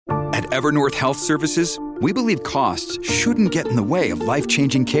At Evernorth Health Services, we believe costs shouldn't get in the way of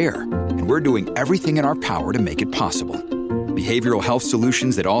life-changing care, and we're doing everything in our power to make it possible. Behavioral health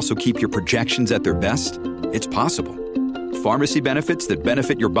solutions that also keep your projections at their best? It's possible. Pharmacy benefits that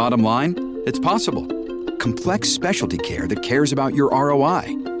benefit your bottom line? It's possible. Complex specialty care that cares about your ROI?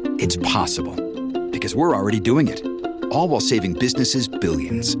 It's possible. Because we're already doing it. All while saving businesses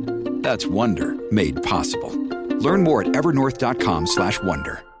billions. That's Wonder made possible. Learn more at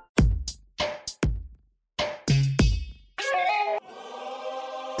evernorth.com/wonder.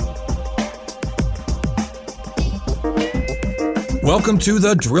 Welcome to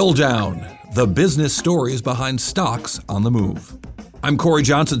The Drill Down, the business stories behind stocks on the move. I'm Corey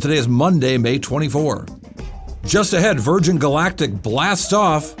Johnson. Today is Monday, May 24. Just ahead, Virgin Galactic blasts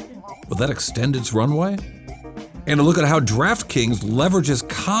off. Will that extend its runway? And a look at how DraftKings leverages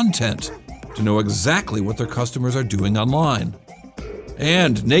content to know exactly what their customers are doing online.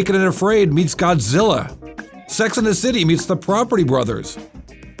 And Naked and Afraid meets Godzilla. Sex and the City meets the Property Brothers.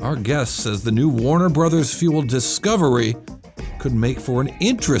 Our guest says the new Warner Brothers fueled Discovery could make for an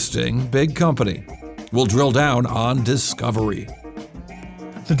interesting big company. We'll drill down on Discovery.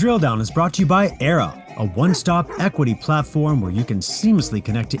 The Drill Down is brought to you by Era, a one-stop equity platform where you can seamlessly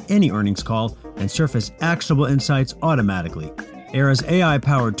connect to any earnings call and surface actionable insights automatically. Era's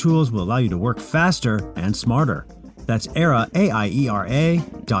AI-powered tools will allow you to work faster and smarter. That's Era,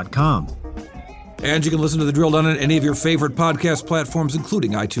 AIERA.com. And you can listen to The Drill Down on any of your favorite podcast platforms,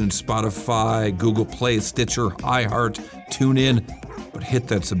 including iTunes, Spotify, Google Play, Stitcher, iHeart, TuneIn. But hit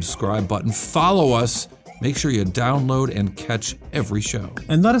that subscribe button. Follow us. Make sure you download and catch every show.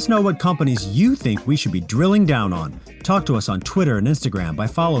 And let us know what companies you think we should be drilling down on. Talk to us on Twitter and Instagram by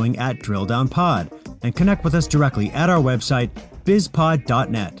following @DrillDownPod. And connect with us directly at our website,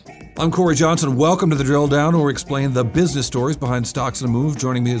 bizpod.net. I'm Corey Johnson. Welcome to The Drill Down, where we explain the business stories behind stocks on the move.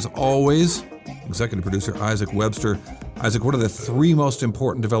 Joining me as always, executive producer Isaac Webster. Isaac, what are the three most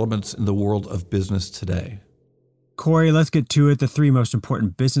important developments in the world of business today? Corey, let's get to it. The three most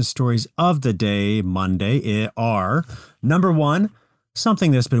important business stories of the day, Monday, are number one,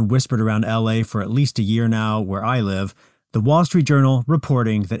 something that's been whispered around LA for at least a year now where I live. The Wall Street Journal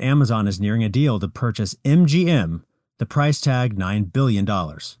reporting that Amazon is nearing a deal to purchase MGM, the price tag $9 billion.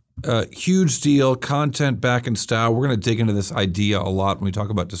 Huge deal, content back in style. We're going to dig into this idea a lot when we talk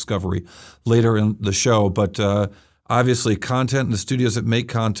about Discovery later in the show, but obviously content and the studios that make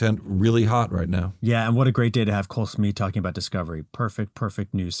content really hot right now. Yeah, and what a great day to have Cole Smead talking about Discovery.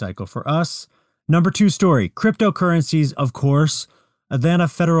 Perfect news cycle for us. Number two story, cryptocurrencies, of course. Atlanta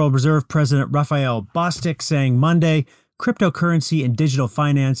Federal Reserve President Raphael Bostic saying Monday, cryptocurrency and digital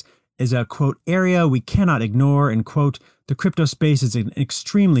finance is a, quote, area we cannot ignore, and, quote, the crypto space is an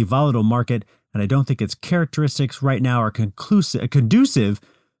extremely volatile market, and I don't think its characteristics right now are conducive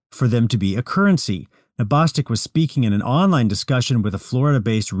for them to be a currency. Now, Bostic was speaking in an online discussion with a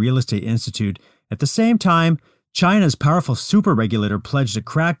Florida-based real estate institute. At the same time, China's powerful super regulator pledged to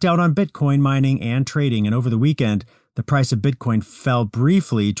crack down on Bitcoin mining and trading, and over the weekend, the price of Bitcoin fell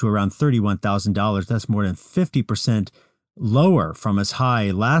briefly to around $31,000. That's more than 50% lower from its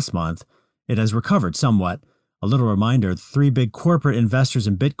high last month. It has recovered somewhat. A little reminder, the three big corporate investors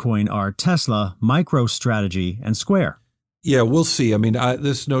in Bitcoin are Tesla, MicroStrategy, and Square. Yeah, we'll see. I mean,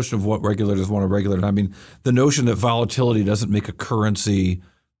 this notion of what regulators want to regulate, I mean, the notion that volatility doesn't make a currency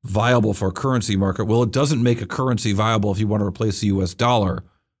viable for a currency market. Well, it doesn't make a currency viable if you want to replace the U.S. dollar.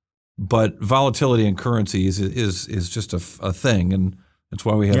 But volatility in currencies is just a thing, and that's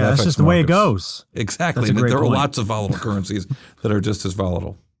why we have FX that's just the way it goes. Exactly. And there are lots of volatile currencies that are just as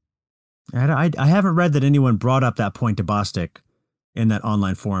volatile. I haven't read that anyone brought up that point to Bostic in that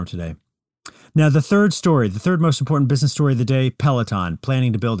online forum today. Now, the third most important business story of the day, Peloton,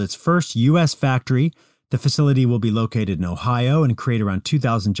 planning to build its first U.S. factory. The facility will be located in Ohio and create around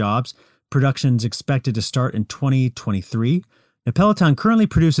 2,000 jobs. Production is expected to start in 2023. Now, Peloton currently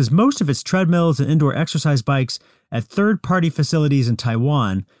produces most of its treadmills and indoor exercise bikes at third-party facilities in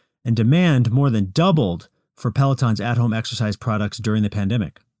Taiwan, and demand more than doubled for Peloton's at-home exercise products during the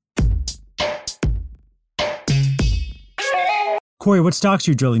pandemic. Corey, what stocks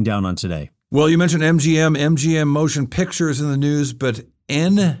are you drilling down on today? Well, you mentioned MGM. MGM Motion Pictures in the news, but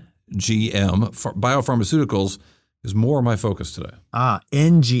NGM, Biopharmaceuticals, is more my focus today.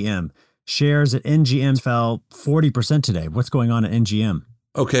 NGM. Shares at NGM fell 40% today. What's going on at NGM?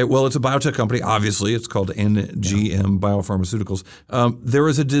 Okay, well, it's a biotech company. Obviously, it's called NGM Biopharmaceuticals. There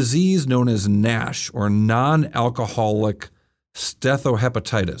is a disease known as NASH, or non-alcoholic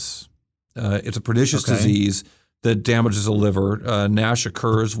steatohepatitis. It's a pernicious disease that damages the liver. NASH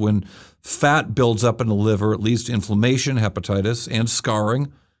occurs when fat builds up in the liver. It leads to inflammation, hepatitis, and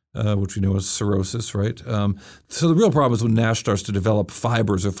scarring. which we know is cirrhosis, right? So the real problem is when NASH starts to develop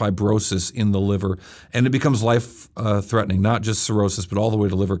fibers or fibrosis in the liver, and it becomes life-threatening, not just cirrhosis, but all the way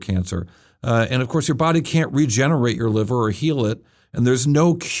to liver cancer. And of course, your body can't regenerate your liver or heal it, and there's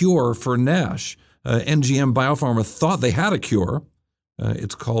no cure for NASH. NGM Biopharma thought they had a cure.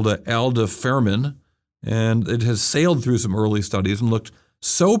 It's called aldafermin, and it has sailed through some early studies and looked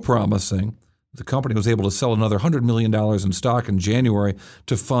so promising. The company was able to sell another $100 million in stock in January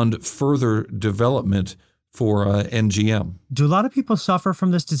to fund further development for NGM. Do a lot of people suffer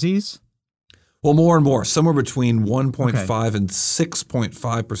from this disease? Well, more and more. Somewhere between 1.5 and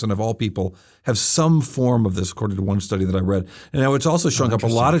 6.5% of all people have some form of this, according to one study that I read. And now it's also showing up a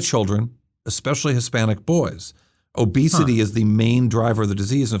lot of children, especially Hispanic boys. Obesity is the main driver of the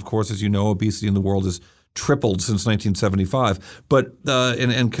disease. And of course, as you know, obesity in the world has tripled since 1975, but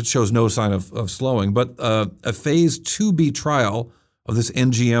and shows no sign of slowing. But a phase 2B trial of this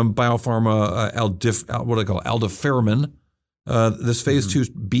NGM Biopharma aldafermin, this phase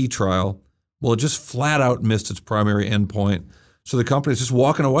 2B trial, well, it just flat out missed its primary endpoint. So the company is just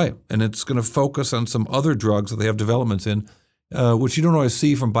walking away, and it's going to focus on some other drugs that they have developments in, which you don't always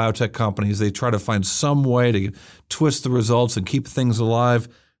see from biotech companies. They try to find some way to twist the results and keep things alive.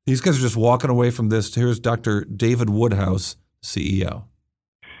 These guys are just walking away from this. Here's Dr. David Woodhouse, CEO.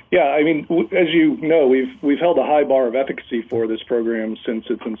 Yeah, I mean, as you know, we've held a high bar of efficacy for this program since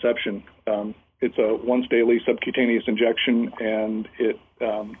its inception. It's a once-daily subcutaneous injection, and it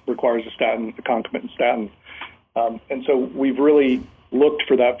requires a concomitant statin. And so we've really looked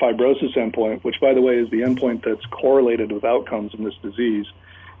for that fibrosis endpoint, which, by the way, is the endpoint that's correlated with outcomes in this disease.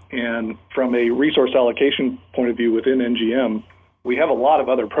 And from a resource allocation point of view within NGM, we have a lot of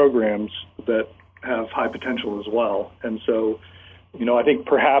other programs that have high potential as well. And so, I think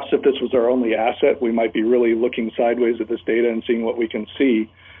perhaps if this was our only asset, we might be really looking sideways at this data and seeing what we can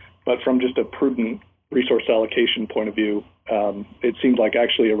see. But from just a prudent resource allocation point of view, it seemed like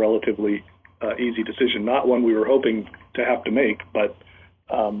actually a relatively easy decision, not one we were hoping to have to make, but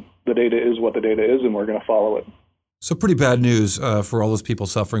the data is what the data is, and we're going to follow it. So pretty bad news for all those people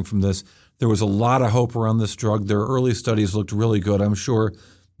suffering from this. There was a lot of hope around this drug. Their early studies looked really good. I'm sure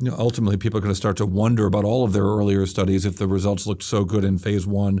ultimately people are going to start to wonder about all of their earlier studies if the results looked so good in phase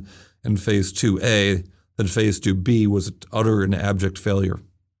 1 and phase 2A that phase 2B was utter and abject failure.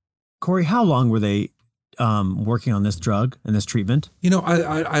 Corey, how long were they working on this drug and this treatment?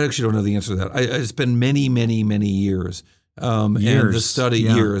 I actually don't know the answer to that. It's been many, many, many years. And the study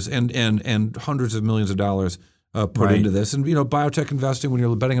years and hundreds of millions of dollars put into this. And, biotech investing, when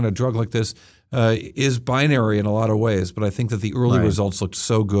you're betting on a drug like this, is binary in a lot of ways. But I think that the early results looked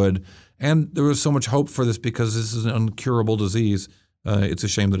so good. And there was so much hope for this because this is an incurable disease. It's a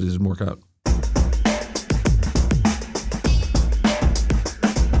shame that it didn't work out.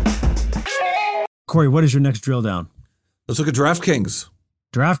 Corey, what is your next drill down? Let's look at DraftKings.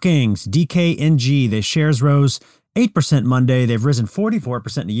 DraftKings, DKNG, their shares rose 8% Monday. They've risen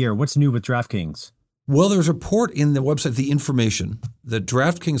 44% in a year. What's new with DraftKings? Well, there's a report in the website, The Information, that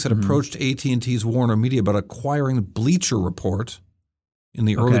DraftKings had approached AT&T's Warner Media about acquiring Bleacher Report in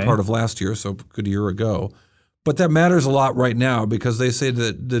the early part of last year, so a good year ago. But that matters a lot right now because they say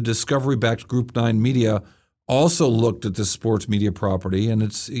that the Discovery-backed Group 9 Media also looked at this sports media property, and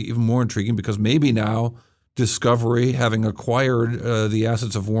it's even more intriguing because maybe now Discovery, having acquired the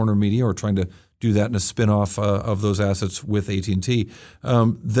assets of Warner Media or trying to do that in a spinoff of those assets with AT&T,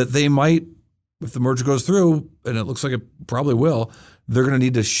 that they might, if the merger goes through, and it looks like it probably will, they're going to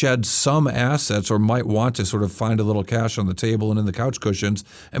need to shed some assets or might want to sort of find a little cash on the table and in the couch cushions,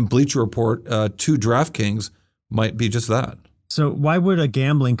 and Bleacher Report to DraftKings might be just that. So why would a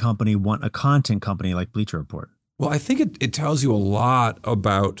gambling company want a content company like Bleacher Report? Well, I think it tells you a lot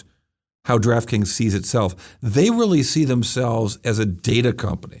about how DraftKings sees itself. They really see themselves as a data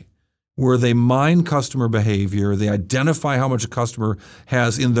company where they mine customer behavior, they identify how much a customer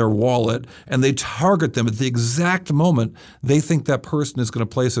has in their wallet, and they target them at the exact moment they think that person is going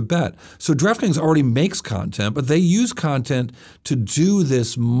to place a bet. So DraftKings already makes content, but they use content to do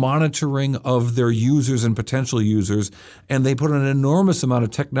this monitoring of their users and potential users, and they put an enormous amount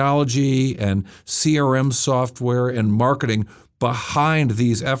of technology and CRM software and marketing behind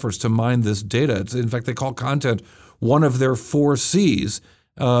these efforts to mine this data. In fact, they call content one of their 4 C's.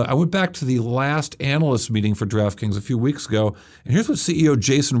 I went back to the last analyst meeting for DraftKings a few weeks ago, and here's what CEO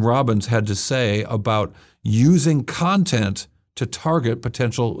Jason Robbins had to say about using content to target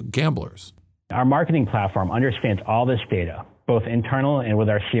potential gamblers. Our marketing platform understands all this data, both internal and with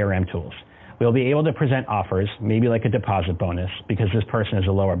our CRM tools. We'll be able to present offers, maybe like a deposit bonus because this person has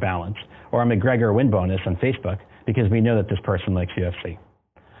a lower balance, or a McGregor win bonus on Facebook because we know that this person likes UFC.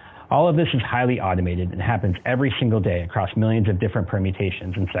 All of this is highly automated and happens every single day across millions of different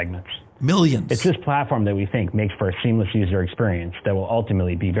permutations and segments. Millions. It's this platform that we think makes for a seamless user experience that will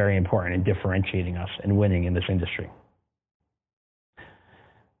ultimately be very important in differentiating us and winning in this industry.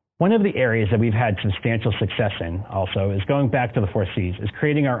 One of the areas that we've had substantial success in also is going back to the 4 Cs, is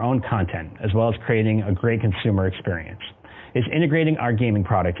creating our own content as well as creating a great consumer experience. Is integrating our gaming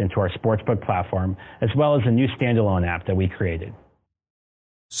product into our sportsbook platform as well as a new standalone app that we created.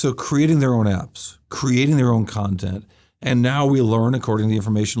 So creating their own apps, creating their own content, and now we learn, according to the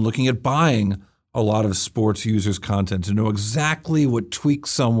information, looking at buying a lot of sports users' content to know exactly what tweaks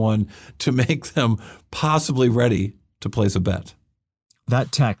someone to make them possibly ready to place a bet.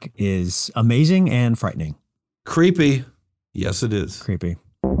 That tech is amazing and frightening. Creepy. Yes, it is. Creepy.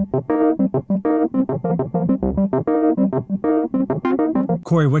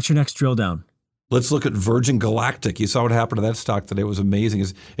 Corey, what's your next drill down? Let's look at Virgin Galactic. You saw what happened to that stock today. It was amazing.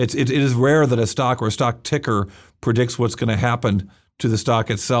 It is rare that a stock or a stock ticker predicts what's going to happen to the stock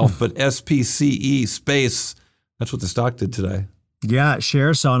itself, but SPCE, space, that's what the stock did today. Yeah,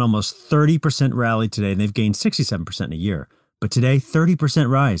 shares saw an almost 30% rally today, and they've gained 67% in a year. But today, 30%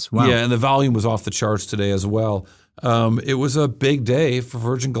 rise. Wow. Yeah, and the volume was off the charts today as well. It was a big day for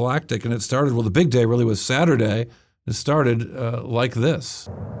Virgin Galactic, and it started, well, the big day really was Saturday. It started like this.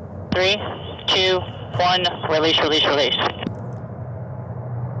 3, 2, 1, release.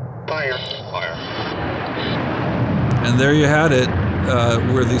 Fire. And there you had it,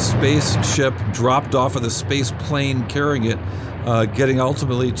 where the spaceship dropped off of the space plane carrying it, getting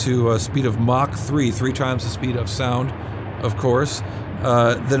ultimately to a speed of Mach 3 times the speed of sound, of course.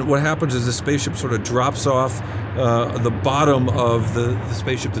 Then what happens is the spaceship sort of drops off the bottom of the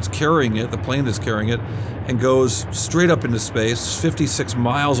spaceship that's carrying it, the plane that's carrying it, and goes straight up into space, 56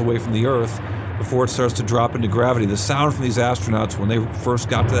 miles away from the Earth, before it starts to drop into gravity. The sound from these astronauts when they first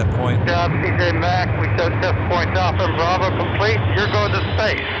got to that point. CJ Mac, we set test point Alpha Bravo complete. You're going to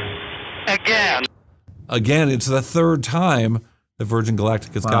space. Again, it's the third time that Virgin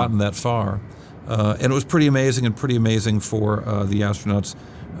Galactic has gotten that far. And it was pretty amazing for the astronauts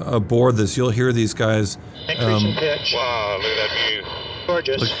aboard this. You'll hear these guys. Increasing pitch. Wow, look at that view.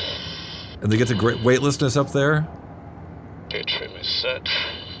 Gorgeous. And they get to great weightlessness up there. Good trim is set.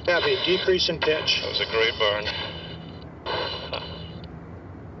 Happy, decrease in pitch. That was a great burn.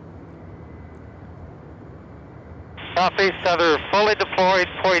 Southeast Center fully deployed,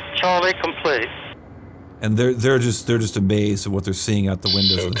 point Charlie complete. And they're just amazed at what they're seeing out the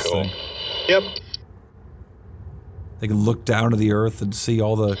windows of this thing. Yep. They can look down to the Earth and see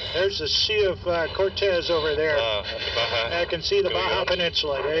all the... There's the Sea of Cortez over there. I can see the Baja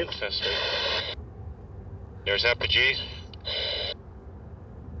Peninsula, right? There's Apogee.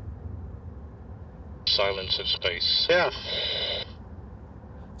 Silence in space. Yeah.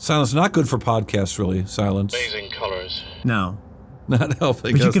 Silence, not good for podcasts, really, silence. Amazing colors. No. Not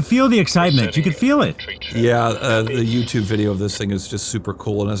helping But us. you can feel the excitement. You can feel it. Yeah, the YouTube video of this thing is just super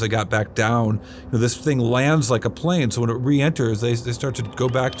cool. And as I got back down, this thing lands like a plane. So when it re-enters, they start to go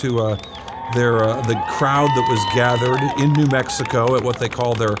back to the crowd that was gathered in New Mexico at what they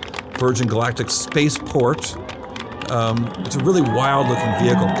call their Virgin Galactic spaceport. It's a really wild-looking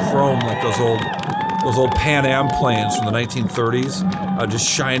vehicle, chrome like those old Pan Am planes from the 1930s, just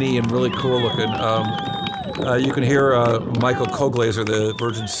shiny and really cool looking. You can hear Michael Koglaser, the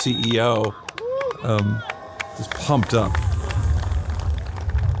Virgin CEO, just pumped up.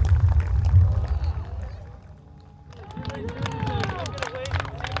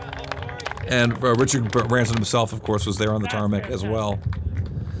 And Richard Branson himself, of course, was there on the tarmac as well.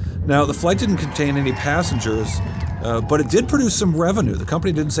 Now, the flight didn't contain any passengers, but it did produce some revenue. The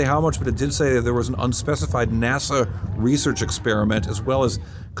company didn't say how much, but it did say that there was an unspecified NASA research experiment, as well as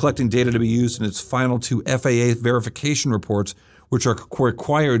collecting data to be used in its final 2 FAA verification reports, which are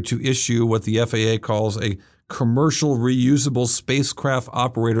required to issue what the FAA calls a commercial reusable spacecraft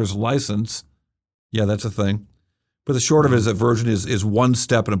operator's license. Yeah, that's a thing. But the short of it is that Virgin is one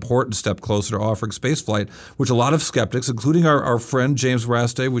step, an important step closer to offering spaceflight, which a lot of skeptics, including our friend James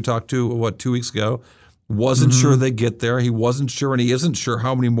Raste, we talked to, 2 weeks ago, wasn't sure they'd get there. He wasn't sure, and he isn't sure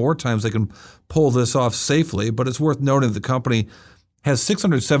how many more times they can pull this off safely. But it's worth noting that the company has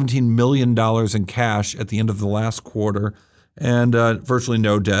 $617 million in cash at the end of the last quarter and virtually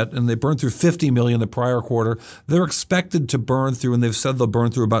no debt. And they burned through $50 million the prior quarter. They're expected to burn through, and they've said they'll burn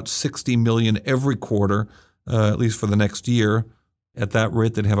through about $60 million every quarter, at least for the next year. At that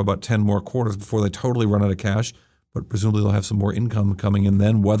rate, they'd have about 10 more quarters before they totally run out of cash. But presumably they'll have some more income coming in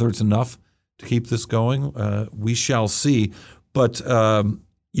then. Whether it's enough to keep this going, we shall see. But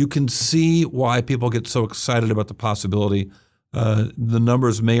you can see why people get so excited about the possibility The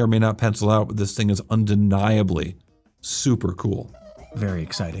numbers may or may not pencil out, but this thing is undeniably super cool. Very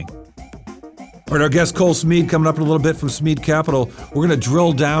exciting. All right, our guest Cole Smead coming up in a little bit from Smead Capital. We're going to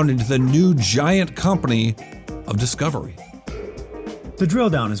drill down into the new giant company of Discovery. The Drill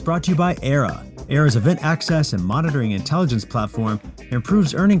Down is brought to you by Era. Era's event access and monitoring intelligence platform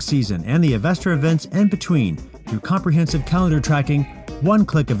improves earnings season and the investor events in between through comprehensive calendar tracking,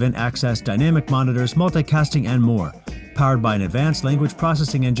 one-click event access, dynamic monitors, multicasting, and more. Powered by an advanced language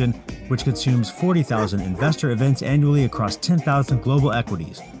processing engine, which consumes 40,000 investor events annually across 10,000 global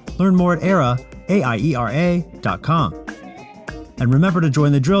equities. Learn more at AERA.com. And remember to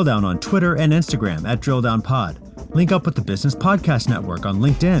join the Drill Down on Twitter and Instagram at DrillDownPod. Link up with the Business Podcast Network on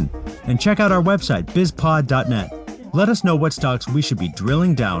LinkedIn. And check out our website, bizpod.net. Let us know what stocks we should be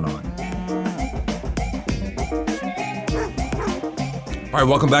drilling down on. All right,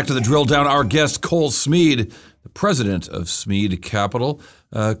 welcome back to the Drill Down. Our guest, Cole Smead, the president of Smead Capital.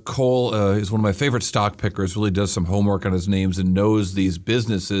 Cole is one of my favorite stock pickers, really does some homework on his names and knows these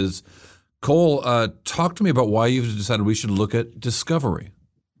businesses. Cole, talk to me about why you've decided we should look at Discovery.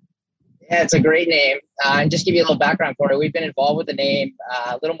 Yeah, it's a great name. And just give you a little background for it. We've been involved with the name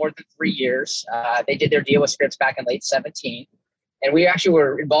a little more than 3 years. They did their deal with Scripps back in late 2017. And we actually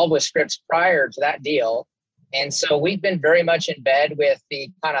were involved with Scripps prior to that deal. And so we've been very much in bed with the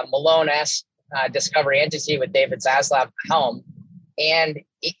kind of Malone-esque Discovery entity with David Zaslav at the helm. And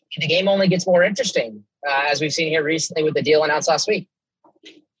the game only gets more interesting, as we've seen here recently with the deal announced last week.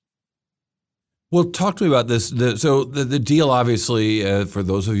 Well, talk to me about this. The deal, obviously, for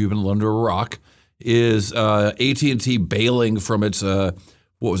those of you who've been under a rock, is AT&T bailing from its,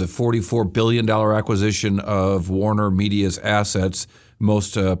 $44 billion acquisition of Warner Media's assets,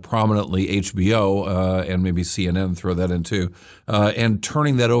 most prominently HBO and maybe CNN, throw that in too, and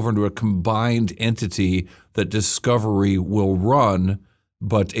turning that over into a combined entity that Discovery will run,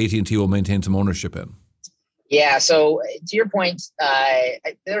 but AT&T will maintain some ownership in. Yeah, so to your point,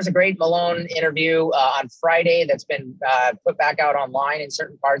 there was a great Malone interview on Friday that's been put back out online in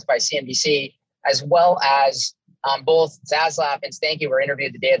certain parts by CNBC, as well as both Zaslav and Stanky were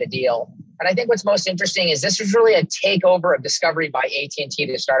interviewed the day of the deal. And I think what's most interesting is this was really a takeover of Discovery by AT&T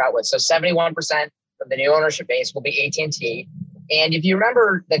to start out with. So 71% of the new ownership base will be AT&T. And if you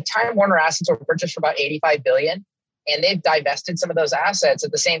remember, the Time Warner assets were purchased for about $85 billion, and they've divested some of those assets.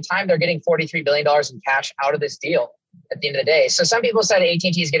 At the same time, they're getting $43 billion in cash out of this deal at the end of the day. So some people said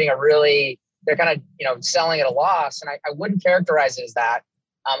AT&T is getting they're kind of, selling at a loss. And I wouldn't characterize it as that.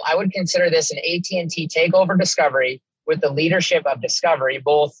 I would consider this an AT&T takeover Discovery with the leadership of Discovery,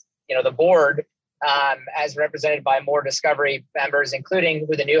 both, the board, as represented by more Discovery members, including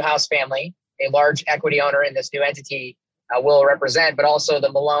who the Newhouse family, a large equity owner in this new entity, will represent, but also the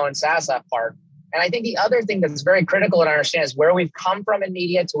Malone-Zaslav part. And I think the other thing that's very critical to understand is where we've come from in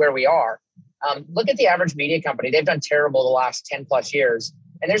media to where we are. Look at the average media company. They've done terrible the last 10 plus years.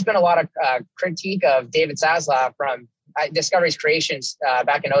 And there's been a lot of critique of David Zaslav from Discovery's creations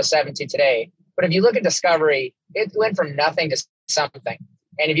back in 2007 to today. But if you look at Discovery, it went from nothing to something.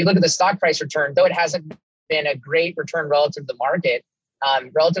 And if you look at the stock price return, though it hasn't been a great return relative to the market,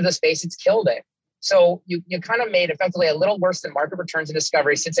 relative to the space, it's killed it. So you kind of made effectively a little worse than market returns in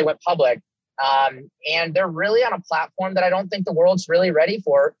Discovery since they went public. And they're really on a platform that I don't think the world's really ready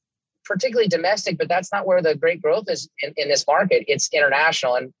for, particularly domestic, but that's not where the great growth is in this market. It's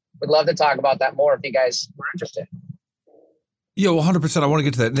international. And we'd love to talk about that more if you guys were interested. Yeah, well, 100%. I want to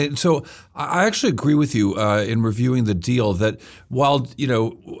get to that. And so I actually agree with you in reviewing the deal that while,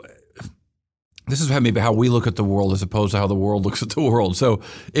 this is maybe how we look at the world as opposed to how the world looks at the world. So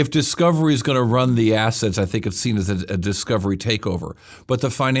if Discovery is going to run the assets, I think it's seen as a Discovery takeover. But the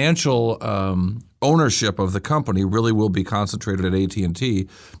financial ownership of the company really will be concentrated at AT&T,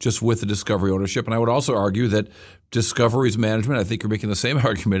 just with the Discovery ownership. And I would also argue that Discovery's management, I think you're making the same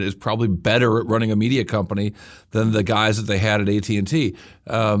argument, is probably better at running a media company than the guys that they had at AT&T.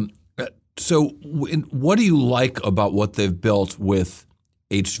 So what do you like about what they've built with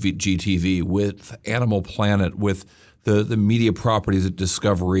HGTV, with Animal Planet, with the media properties that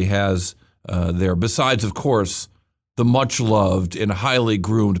Discovery has there, besides, of course, the much-loved and highly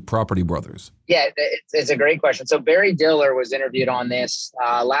groomed Property Brothers? Yeah, it's a great question. So Barry Diller was interviewed on this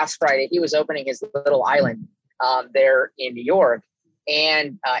last Friday. He was opening his little island there in New York.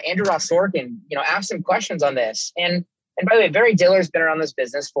 And Andrew Ross Sorkin, asked some questions on this. And by the way, Barry Diller's been around this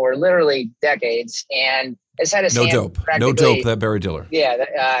business for literally decades and has had a no dope, that Barry Diller.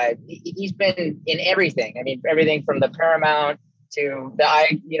 Yeah, he's been in everything. I mean, everything from the Paramount to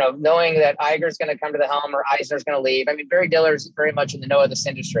knowing that Iger's going to come to the helm or Eisner's going to leave. I mean, Barry Diller's very much in the know of this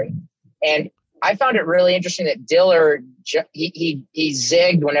industry. And I found it really interesting that Diller, he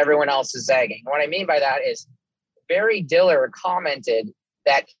zigged when everyone else is zagging. What I mean by that is Barry Diller commented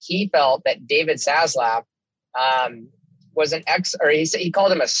that he felt that David Zaslav was he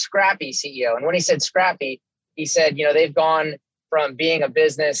called him a scrappy CEO. And when he said scrappy, he said, they've gone from being a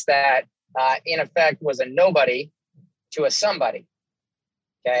business that in effect was a nobody to a somebody.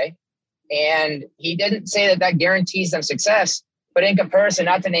 Okay. And he didn't say that guarantees them success, but in comparison,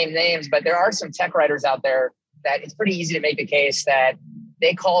 not to name names, but there are some tech writers out there that it's pretty easy to make the case that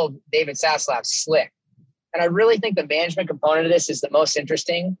they called David Zaslav slick. And I really think the management component of this is the most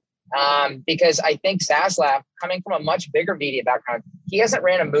interesting because I think Zaslav, coming from a much bigger media background, he hasn't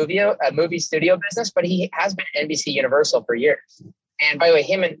ran a movie studio business, but he has been at NBC Universal for years. And by the way,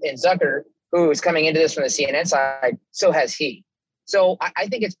 him and Zucker, who is coming into this from the CNN side, so has he. So I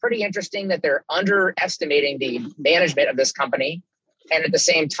think it's pretty interesting that they're underestimating the management of this company. And at the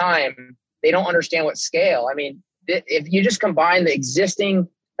same time, they don't understand what scale. I mean, if you just combine the existing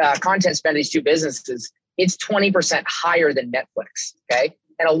content spend of these two businesses, it's 20% higher than Netflix, okay?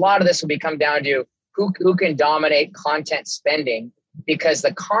 And a lot of this will come down to who can dominate content spending because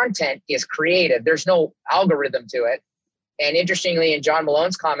the content is creative. There's no algorithm to it. And interestingly, in John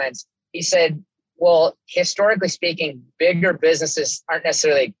Malone's comments, he said, well, historically speaking, bigger businesses aren't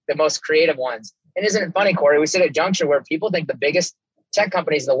necessarily the most creative ones. And isn't it funny, Corey? We sit at a juncture where people think the biggest tech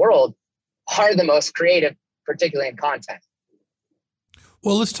companies in the world are the most creative, particularly in content.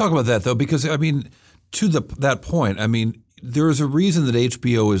 Well, let's talk about that, though, because, I mean, to that point, I mean, there is a reason that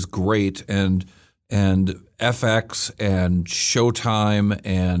HBO is great and FX and Showtime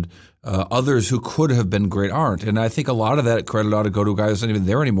and others who could have been great aren't. And I think a lot of that credit ought to go to a guy who's not even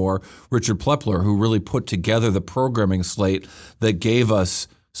there anymore, Richard Plepler, who really put together the programming slate that gave us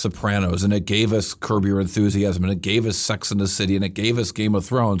Sopranos, and it gave us Curb Your Enthusiasm, and it gave us Sex and the City, and it gave us Game of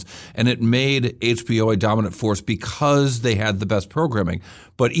Thrones, and it made HBO a dominant force because they had the best programming.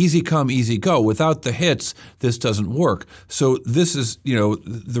 But easy come, easy go. Without the hits, this doesn't work. So this is,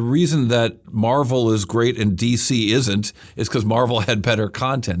 the reason that Marvel is great and DC isn't is because Marvel had better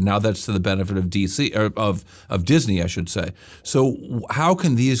content. Now that's to the benefit of DC, or of Disney, I should say. So how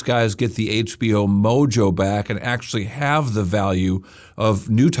can these guys get the HBO mojo back and actually have the value of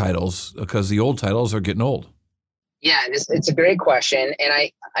new titles, because the old titles are getting old? Yeah, it's a great question. And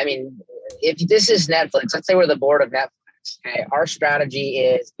I mean, if this is Netflix, let's say we're the board of Netflix, okay, our strategy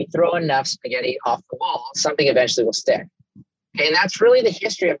is we throw enough spaghetti off the wall, something eventually will stick. Okay, and that's really the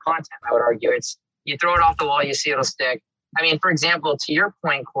history of content, I would argue. It's you throw it off the wall, you see it'll stick. I mean, for example, to your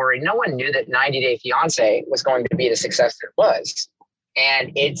point, Corey, no one knew that 90 Day Fiancé was going to be the success that it was.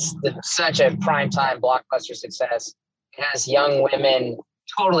 And it's such a primetime blockbuster success. It has young women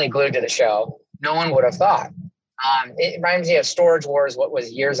totally glued to the show. No one would have thought. It reminds me of Storage Wars, what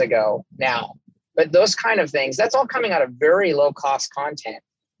was years ago now. But those kind of things, that's all coming out of very low cost content.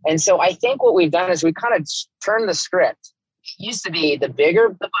 And so I think what we've done is we kind of turned the script. It used to be the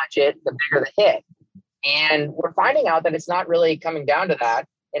bigger the budget, the bigger the hit. And we're finding out that it's not really coming down to that.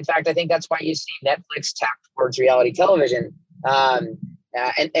 In fact, I think that's why you see Netflix tap towards reality television.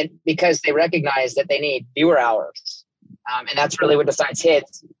 And because they recognize that they need viewer hours. And that's really what decides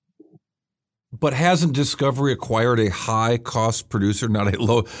hits. But hasn't Discovery acquired a high-cost producer, not a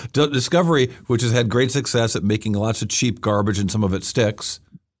low? Discovery, which has had great success at making lots of cheap garbage and some of it sticks.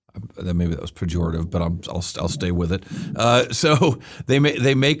 Maybe that was pejorative, but I'll stay with it. So they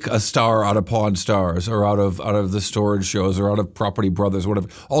make a star out of Pawn Stars, or out of the Storage shows, or out of Property Brothers, whatever.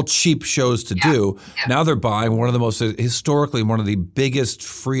 All cheap shows to do. Yeah. Now they're buying one of the most, historically, one of the biggest,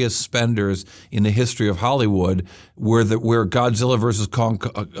 freest spenders in the history of Hollywood, where Godzilla versus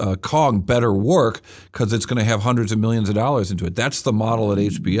Kong better work because it's going to have hundreds of millions of dollars into it. That's the model at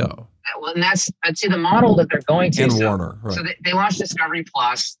HBO. Well, and that's the model that they're going to. And Warner, right. So they launched Discovery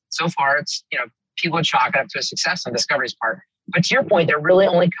Plus. So far, it's, people would chalk it up to a success on Discovery's part. But to your point, they're really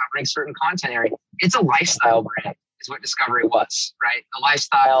only covering certain content area. It's a lifestyle brand, is what Discovery was, right? A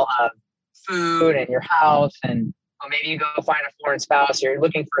lifestyle of food and your house, and maybe you go find a foreign spouse. You're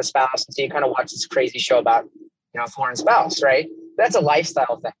looking for a spouse, and so you kind of watch this crazy show about, a foreign spouse, right? That's a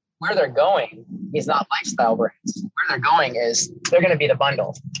lifestyle thing. Where they're going is not lifestyle brands. Where they're going is they're going to be the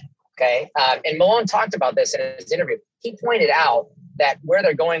bundle. Okay. And Malone talked about this in his interview. He pointed out that where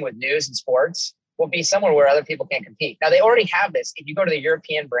they're going with news and sports will be somewhere where other people can't compete. Now, they already have this. If you go to the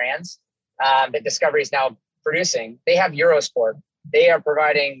European brands that Discovery is now producing, they have Eurosport. They are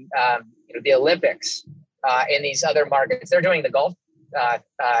providing the Olympics in these other markets. They're doing the golf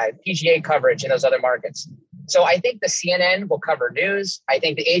PGA coverage in those other markets. So I think the CNN will cover news. I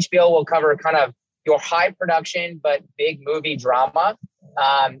think the HBO will cover kind of your high production but big movie drama.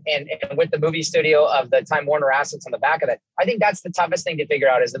 and with the movie studio of the Time Warner assets on the back of it. I think that's the toughest thing to figure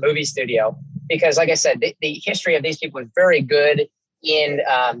out is the movie studio, because like I said, the history of these people is very good in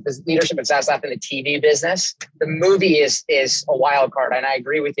the leadership of Zaslav in the TV business. The movie is a wild card, and I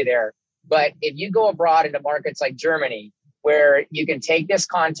agree with you there. But if you go abroad into markets like Germany, where you can take this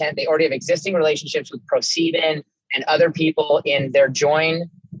content, they already have existing relationships with ProSieben and other people in their joint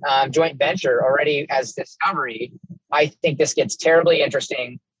venture already as Discovery, I think this gets terribly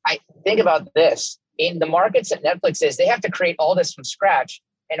interesting. I think about this. In the markets that Netflix is, they have to create all this from scratch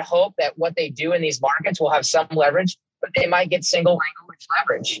and hope that what they do in these markets will have some leverage, but they might get single language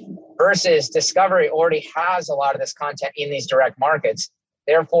leverage. Versus Discovery already has a lot of this content in these direct markets.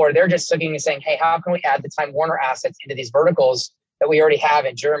 Therefore, they're just looking and saying, hey, how can we add the Time Warner assets into these verticals that we already have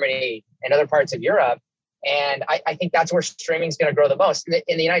in Germany and other parts of Europe? And I think that's where streaming is going to grow the most.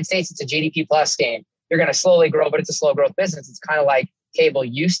 In the United States, it's a GDP plus game. You're going to slowly grow, but it's a slow growth business. It's kind of like cable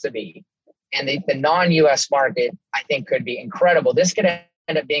used to be. And the non-US market, I think, could be incredible. This could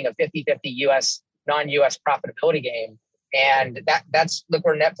end up being a 50-50 US, non-US profitability game. And that's look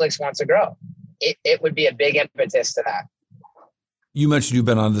where Netflix wants to grow. It would be a big impetus to that. You mentioned you've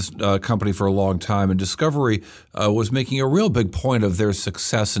been on this company for a long time, and Discovery was making a real big point of their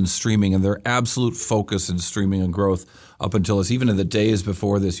success in streaming and their absolute focus in streaming and growth up until this. Even in the days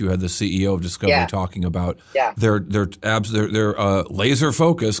before this, you had the CEO of Discovery talking about their laser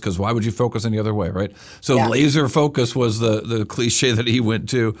focus, because why would you focus any other way, right? So laser focus was the cliche that he went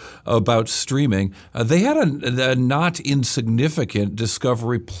to about streaming. They had a not insignificant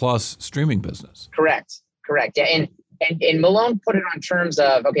Discovery Plus streaming business. Correct. Yeah, And Malone put it on terms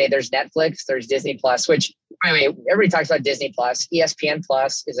of, okay, there's Netflix, there's Disney Plus, which, by the way, everybody talks about Disney Plus. ESPN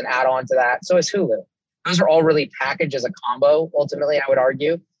Plus is an add-on to that. So is Hulu. Those are all really packaged as a combo, ultimately, I would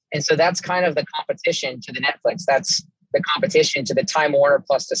argue. And so that's kind of the competition to the Netflix. That's the competition to the Time Warner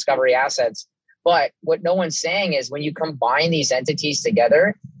plus Discovery assets. But what no one's saying is when you combine these entities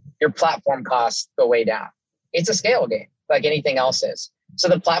together, your platform costs go way down. It's a scale game, like anything else is. So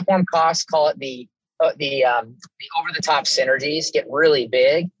the platform costs, call it the over-the-top synergies, get really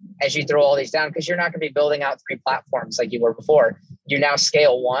big as you throw all these down, because you're not going to be building out 3 platforms like you were before. You now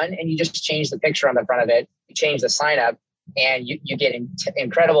scale one, and you just change the picture on the front of it. You change the sign up, and you get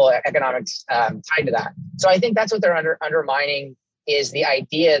incredible economics tied to that. So I think that's what they're undermining, is the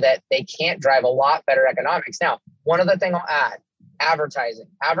idea that they can't drive a lot better economics. Now, one other thing I'll add, advertising.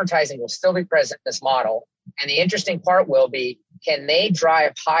 Advertising will still be present in this model. And the interesting part will be, can they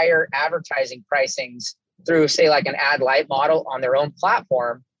drive higher advertising pricings through, say, like an ad light model on their own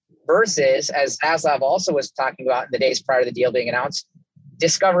platform versus, as Zaslav also was talking about in the days prior to the deal being announced,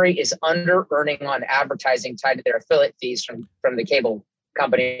 Discovery is under earning on advertising tied to their affiliate fees from the cable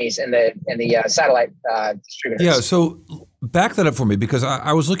companies and the satellite distributors. Yeah, so back that up for me, because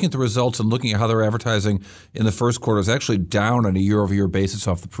I was looking at the results and looking at how their advertising in the first quarter is actually down on a year-over-year basis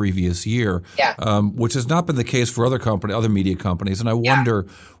off the previous year, which has not been the case for other media companies. And I wonder,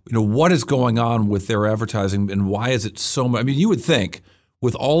 what is going on with their advertising and why is it so much? I mean, you would think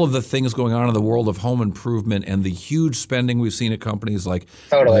with all of the things going on in the world of home improvement and the huge spending we've seen at companies like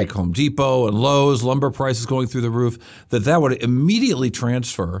Home Depot and Lowe's, lumber prices going through the roof, that would immediately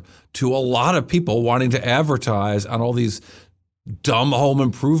transfer to a lot of people wanting to advertise on all these dumb home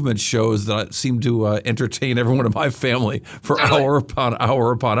improvement shows that seem to entertain everyone in my family for hour upon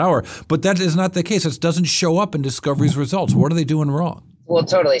hour upon hour. But that is not the case. It doesn't show up in Discovery's results. What are they doing wrong? Well,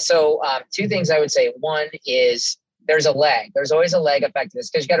 totally. So 2 things I would say. One is, there's a lag. There's always a lag effect to this,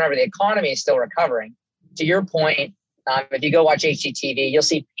 because you got to remember the economy is still recovering. To your point, if you go watch HGTV, you'll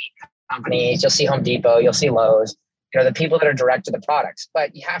see companies, you'll see Home Depot, you'll see Lowe's, the people that are direct to the products.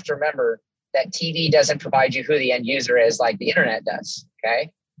 But you have to remember that TV doesn't provide you who the end user is like the internet does.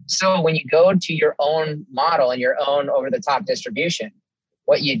 Okay. So when you go to your own model and your own over-the-top distribution,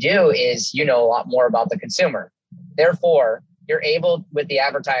 what you do is a lot more about the consumer. Therefore, you're able with the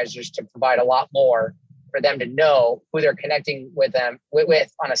advertisers to provide a lot more for them to know who they're connecting with them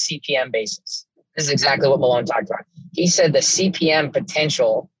with on a CPM basis. This is exactly what Malone talked about. He said the CPM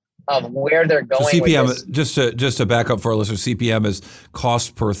potential of where they're going. So CPM, with this, just to back up for our listeners, CPM is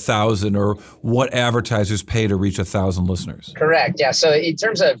cost per thousand, or what advertisers pay to reach 1,000 listeners. Correct. Yeah. So in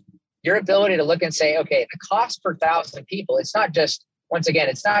terms of your ability to look and say, okay, the cost per 1,000 people, it's not just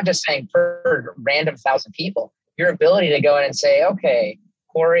saying per random 1,000 people. Your ability to go in and say, okay,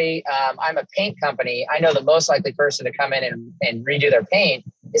 Corey, I'm a paint company. I know the most likely person to come in and redo their paint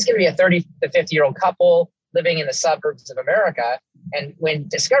is going to be a 30 to 50-year-old couple living in the suburbs of America. And when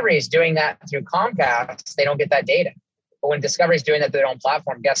Discovery is doing that through Comcast, they don't get that data. But when Discovery is doing that through their own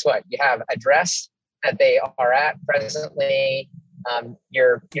platform, guess what? You have address that they are at presently,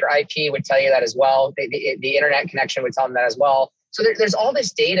 Your IP would tell you that as well. The internet connection would tell them that as well. So there's all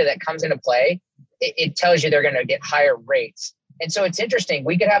this data that comes into play. It tells you they're going to get higher rates. And so it's interesting.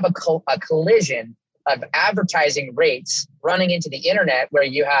 We could have a collision of advertising rates running into the internet where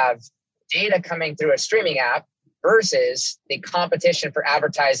you have data coming through a streaming app versus the competition for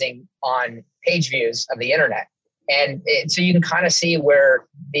advertising on page views of the internet. And so you can kind of see where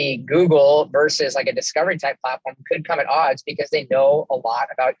the Google versus like a discovery type platform could come at odds because they know a lot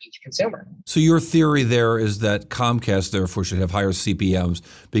about each consumer. So your theory there is that Comcast therefore should have higher CPMs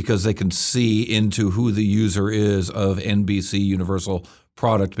because they can see into who the user is of NBC Universal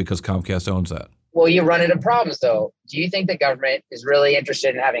product because Comcast owns that. Well, you run into problems though. Do you think the government is really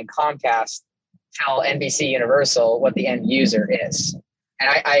interested in having Comcast tell NBC Universal what the end user is? And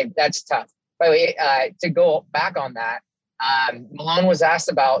I that's tough. By the way, to go back on that, Malone was asked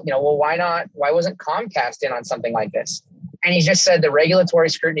about, well, why wasn't Comcast in on something like this? And he just said the regulatory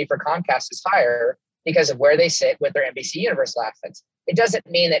scrutiny for Comcast is higher because of where they sit with their NBC Universal assets. It doesn't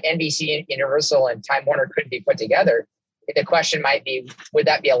mean that NBC Universal and Time Warner couldn't be put together. The question might be, would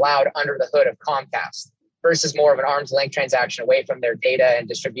that be allowed under the hood of Comcast versus more of an arm's length transaction away from their data and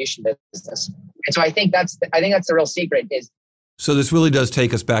distribution business? And so I think that's the real secret is. So this really does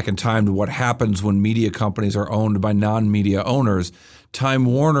take us back in time to what happens when media companies are owned by non-media owners. Time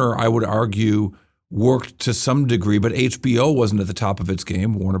Warner, I would argue, worked to some degree, but HBO wasn't at the top of its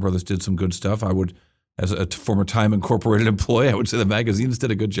game. Warner Brothers did some good stuff. I would, as a former Time Incorporated employee, I would say the magazines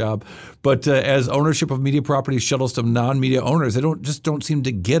did a good job. But as ownership of media properties shuttles to non-media owners, they don't seem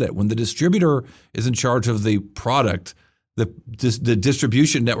to get it. When the distributor is in charge of the product, the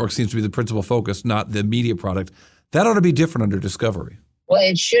distribution network seems to be the principal focus, not the media product. That ought to be different under Discovery. Well,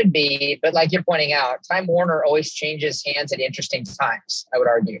 it should be, but like you're pointing out, Time Warner always changes hands at interesting times, I would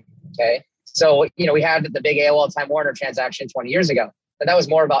argue. Okay. So, we had the big AOL Time Warner transaction 20 years ago, but that was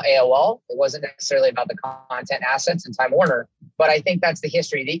more about AOL. It wasn't necessarily about the content assets in Time Warner, but I think that's the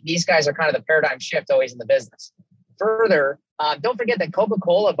history. These guys are kind of the paradigm shift always in the business. Further, don't forget that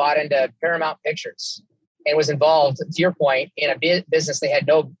Coca-Cola bought into Paramount Pictures and was involved, to your point, in a business they had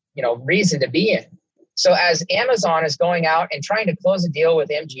no, reason to be in. So as Amazon is going out and trying to close a deal with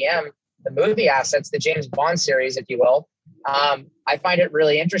MGM, the movie assets, the James Bond series, if you will, I find it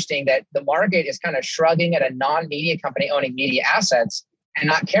really interesting that the market is kind of shrugging at a non-media company owning media assets and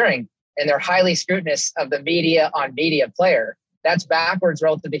not caring. And they're highly scrutinous of the media on media player. That's backwards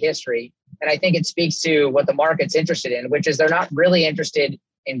relative to history. And I think it speaks to what the market's interested in, which is they're not really interested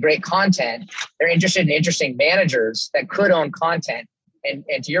in great content. They're interested in interesting managers that could own content. And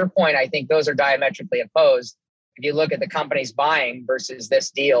to your point, I think those are diametrically opposed if you look at the companies buying versus this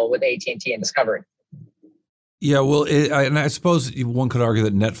deal with AT&T and Discovery. Yeah, well, and I suppose one could argue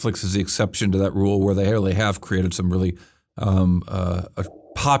that Netflix is the exception to that rule, where they really have created some really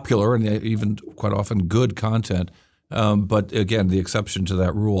popular and even quite often good content. But again, the exception to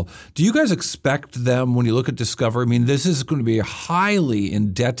that rule. Do you guys expect them, when you look at Discovery, I mean, this is going to be a highly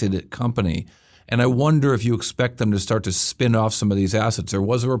indebted company. And I wonder if you expect them to start to spin off some of these assets. There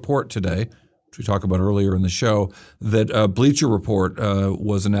was a report today, which we talked about earlier in the show, that Bleacher Report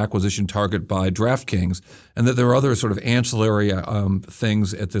was an acquisition target by DraftKings, and that there are other sort of ancillary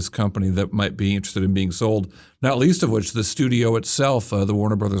things at this company that might be interested in being sold, not least of which the studio itself, the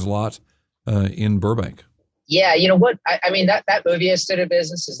Warner Brothers lot in Burbank. Yeah, you know what? I mean, that movie has stood in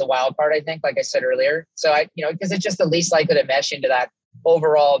business is the wild part, I think, like I said earlier. So, because it's just the least likely to mesh into that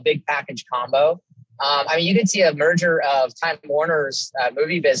overall big package combo. I mean, you could see a merger of Time Warner's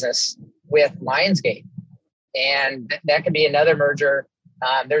movie business with Lionsgate, and that could be another merger.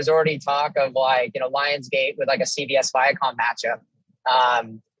 There's already talk of Lionsgate with like a CBS Viacom matchup.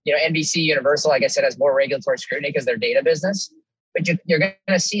 NBC Universal, like I said, has more regulatory scrutiny because they're data business. But you're going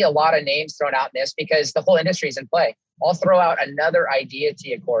to see a lot of names thrown out in this because the whole industry is in play. I'll throw out another idea to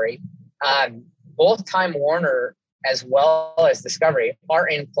you, Corey. Both Time Warner as well as Discovery are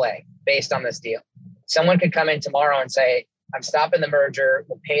in play based on this deal. Someone could come in tomorrow and say, I'm stopping the merger,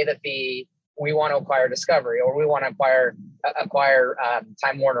 we'll pay the fee, we want to acquire Discovery, or we want to acquire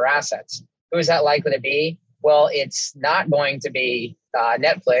Time Warner assets. Who is that likely to be? Well, it's not going to be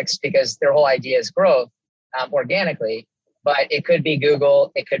Netflix because their whole idea is growth organically. But it could be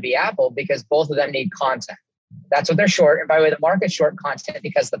Google, it could be Apple, because both of them need content. That's what they're short. And by the way, the market's short content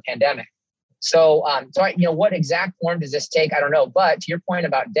because of the pandemic. So, what exact form does this take? I don't know. But to your point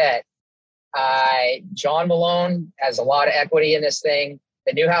about debt, John Malone has a lot of equity in this thing.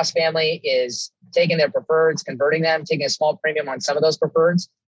 The Newhouse family is taking their preferreds, converting them, taking a small premium on some of those preferreds.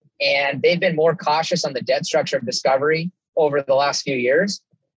 And they've been more cautious on the debt structure of Discovery over the last few years.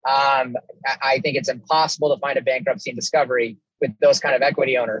 I think it's impossible to find a bankruptcy in Discovery with those kind of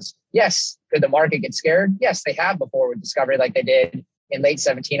equity owners. Yes, could the market get scared? Yes, they have before with Discovery, like they did in late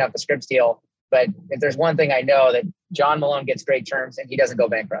 17 off the Scripps deal. But if there's one thing I know, that John Malone gets great terms and he doesn't go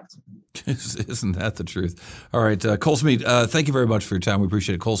bankrupt. Isn't that the truth? All right, Cole Smead, thank you very much for your time. We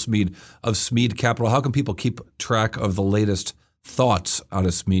appreciate it. Cole Smead of Smead Capital. How can people keep track of the latest thoughts out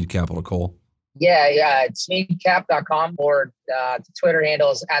of Smead Capital, Cole? Yeah, smeadcap.com, or the Twitter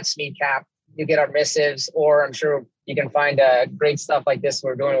handles @SmeadCap. You get our missives, or I'm sure you can find great stuff like this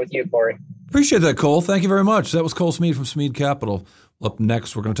we're doing with you, Corey. Appreciate that, Cole. Thank you very much. That was Cole Smead from Smead Capital. Up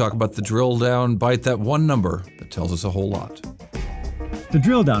next, we're going to talk about the drill down, bite that one number that tells us a whole lot. The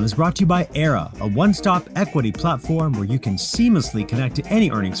Drill Down is brought to you by Era, a one-stop equity platform where you can seamlessly connect to any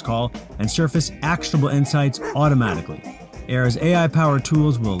earnings call and surface actionable insights automatically. Era's AI-powered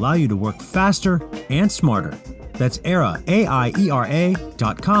tools will allow you to work faster and smarter. That's Era,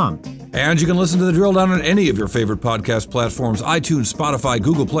 AIERA.com. And you can listen to The Drill Down on any of your favorite podcast platforms: iTunes, Spotify,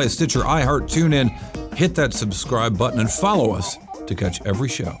 Google Play, Stitcher, iHeart, TuneIn. Hit that subscribe button and follow us to catch every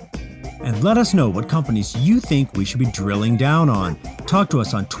show. And let us know what companies you think we should be drilling down on. Talk to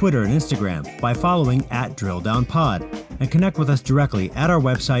us on Twitter and Instagram by following @DrillDownPod, and connect with us directly at our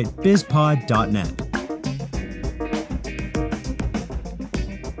website, bizpod.net.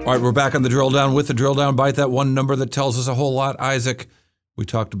 All right, we're back on the Drill Down with the Drill Down, bite that one number that tells us a whole lot. Isaac, we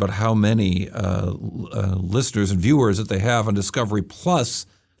talked about how many listeners and viewers that they have on Discovery Plus,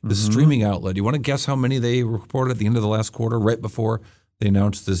 the streaming outlet. You want to guess how many they reported at the end of the last quarter, right before they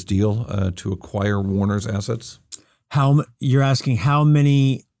announced this deal to acquire Warner's assets? You're asking how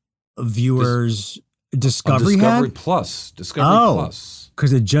many viewers Discovery had? Plus. Discovery Plus.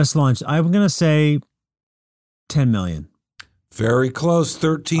 Because it just launched. I'm going to say 10 million. Very close,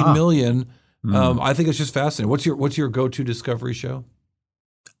 13 million. I think it's just fascinating. What's your go-to Discovery show?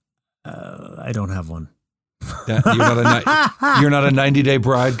 I don't have one. You're not a 90-Day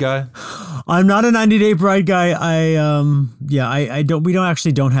Bride guy? I'm not a 90-Day Bride guy. I don't. We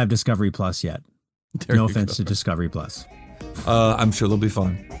don't have Discovery Plus yet. No offense to Discovery Plus. I'm sure they'll be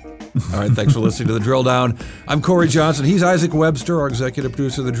fine. All right, thanks for listening to The Drill Down. I'm Corey Johnson. He's Isaac Webster, our executive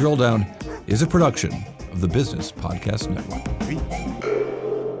producer. The Drill Down is a production of the Business Podcast Network.